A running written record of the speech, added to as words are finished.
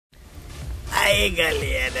Aí,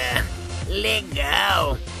 galera,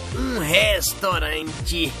 legal, um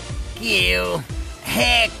restaurante que eu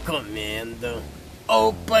recomendo.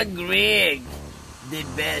 Opa Greeg, the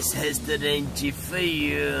best restaurant for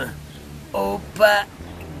you. Opa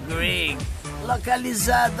Greeg,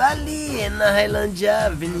 localizado ali na Highland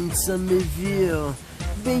Avenue em Somerville,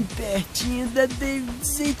 bem pertinho da David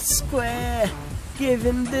Square.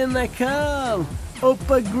 Kevin Denacall.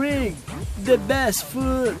 Opa Greeg, the best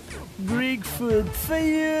food, Greek food for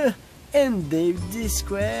you, and David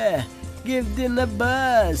Square. Give them a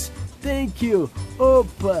buzz. Thank you.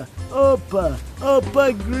 Opa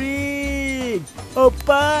Greeg.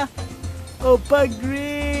 Opa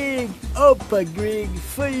Greeg. Opa Greeg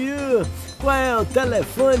for you. Qual é o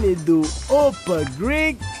telefone do Opa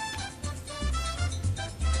Greeg?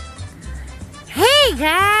 Hey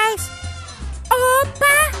guys!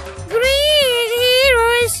 Opa Greeg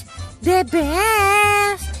heroes! The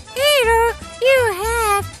best hero you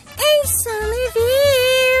have in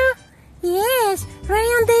Sunnyville! Yes, right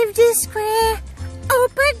on David Square.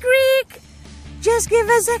 Opa Greeg! Just give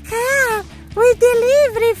us a call. We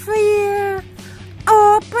delivery for you.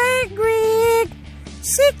 Opa Greeg!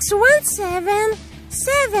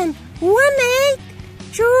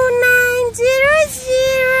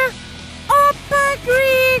 617-718-2900.